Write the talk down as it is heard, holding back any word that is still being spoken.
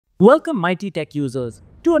Welcome, mighty tech users,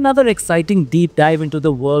 to another exciting deep dive into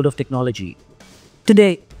the world of technology.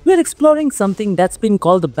 Today, we're exploring something that's been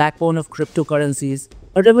called the backbone of cryptocurrencies,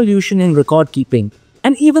 a revolution in record keeping,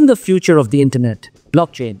 and even the future of the internet: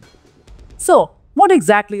 blockchain. So, what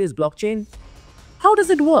exactly is blockchain? How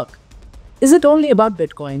does it work? Is it only about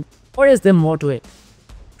Bitcoin, or is there more to it?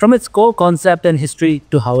 From its core concept and history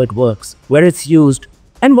to how it works, where it's used,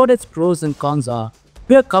 and what its pros and cons are,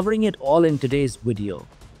 we are covering it all in today's video.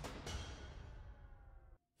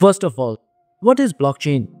 First of all, what is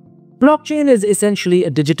blockchain? Blockchain is essentially a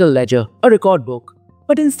digital ledger, a record book,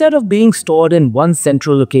 but instead of being stored in one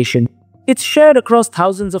central location, it's shared across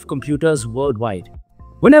thousands of computers worldwide.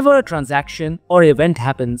 Whenever a transaction or event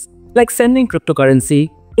happens, like sending cryptocurrency,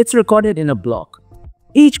 it's recorded in a block.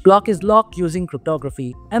 Each block is locked using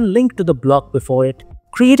cryptography and linked to the block before it,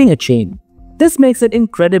 creating a chain. This makes it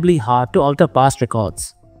incredibly hard to alter past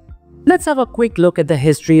records. Let's have a quick look at the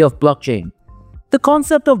history of blockchain. The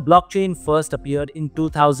concept of blockchain first appeared in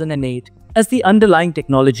 2008 as the underlying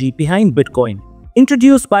technology behind Bitcoin,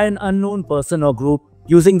 introduced by an unknown person or group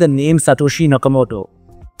using the name Satoshi Nakamoto.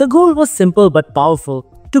 The goal was simple but powerful: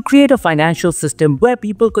 to create a financial system where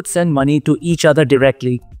people could send money to each other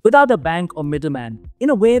directly without a bank or middleman, in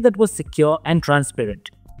a way that was secure and transparent.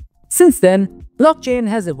 Since then, blockchain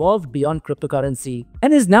has evolved beyond cryptocurrency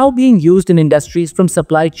and is now being used in industries from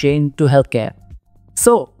supply chain to healthcare.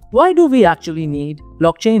 So, why do we actually need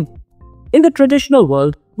blockchain? In the traditional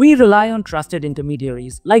world, we rely on trusted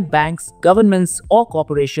intermediaries like banks, governments, or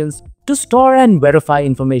corporations to store and verify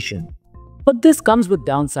information. But this comes with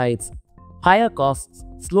downsides: higher costs,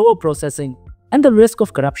 slower processing, and the risk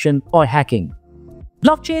of corruption or hacking.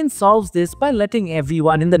 Blockchain solves this by letting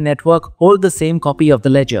everyone in the network hold the same copy of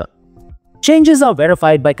the ledger. Changes are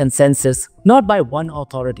verified by consensus, not by one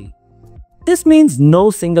authority. This means no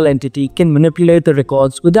single entity can manipulate the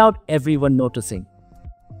records without everyone noticing.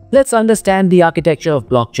 Let's understand the architecture of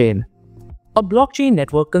blockchain. A blockchain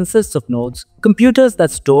network consists of nodes, computers that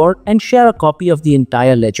store and share a copy of the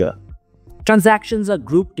entire ledger. Transactions are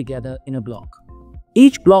grouped together in a block.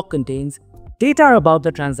 Each block contains data about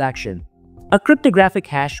the transaction, a cryptographic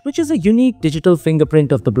hash which is a unique digital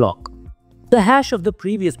fingerprint of the block, the hash of the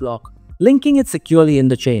previous block, linking it securely in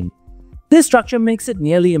the chain. This structure makes it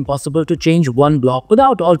nearly impossible to change one block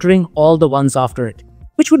without altering all the ones after it,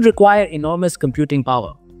 which would require enormous computing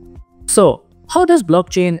power. So, how does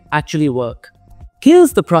blockchain actually work?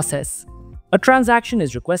 Here's the process. A transaction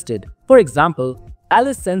is requested. For example,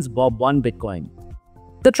 Alice sends Bob 1 Bitcoin.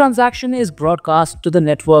 The transaction is broadcast to the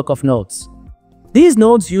network of nodes. These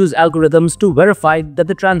nodes use algorithms to verify that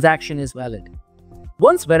the transaction is valid.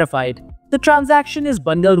 Once verified, the transaction is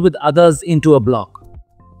bundled with others into a block.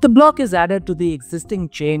 The block is added to the existing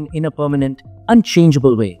chain in a permanent,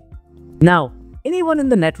 unchangeable way. Now, anyone in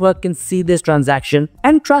the network can see this transaction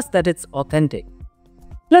and trust that it's authentic.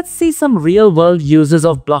 Let's see some real-world uses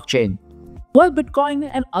of blockchain. While Bitcoin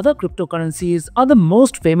and other cryptocurrencies are the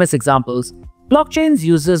most famous examples, blockchain's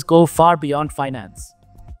uses go far beyond finance.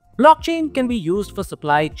 Blockchain can be used for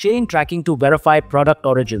supply chain tracking to verify product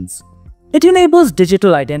origins. It enables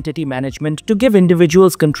digital identity management to give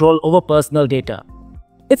individuals control over personal data.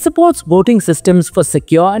 It supports voting systems for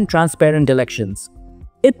secure and transparent elections.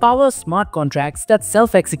 It powers smart contracts that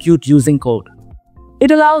self-execute using code.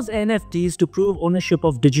 It allows NFTs to prove ownership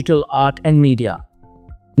of digital art and media.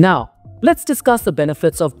 Now, let's discuss the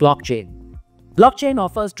benefits of blockchain. Blockchain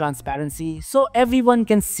offers transparency so everyone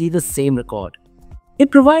can see the same record.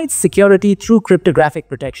 It provides security through cryptographic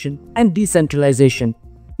protection and decentralization,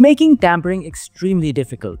 making tampering extremely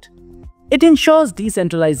difficult. It ensures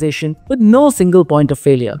decentralization with no single point of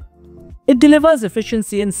failure. It delivers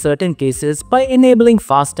efficiency in certain cases by enabling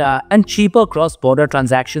faster and cheaper cross-border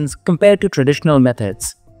transactions compared to traditional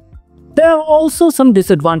methods. There are also some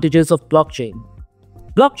disadvantages of blockchain.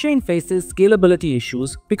 Blockchain faces scalability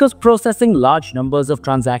issues because processing large numbers of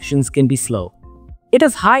transactions can be slow. It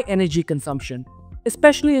has high energy consumption,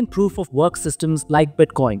 especially in proof-of-work systems like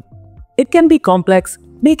Bitcoin. It can be complex,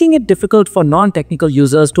 making it difficult for non-technical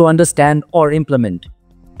users to understand or implement.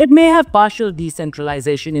 It may have partial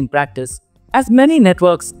decentralization in practice, as many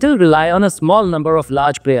networks still rely on a small number of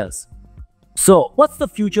large players. So, what's the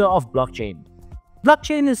future of blockchain?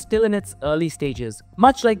 Blockchain is still in its early stages,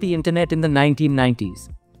 much like the internet in the 1990s.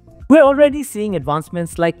 We're already seeing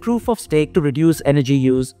advancements like proof of stake to reduce energy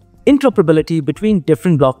use, interoperability between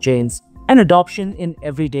different blockchains, and adoption in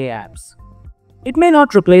everyday apps. It may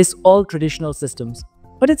not replace all traditional systems,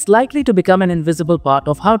 but it's likely to become an invisible part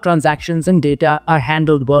of how transactions and data are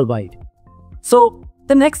handled worldwide. So,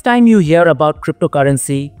 the next time you hear about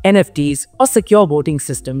cryptocurrency, NFTs, or secure voting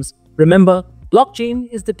systems, remember, Blockchain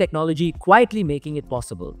is the technology quietly making it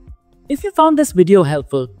possible. If you found this video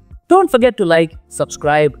helpful, don't forget to like,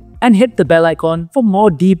 subscribe, and hit the bell icon for more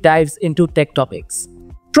deep dives into tech topics.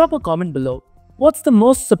 Drop a comment below. What's the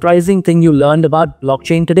most surprising thing you learned about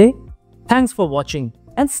blockchain today? Thanks for watching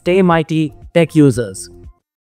and stay mighty, tech users.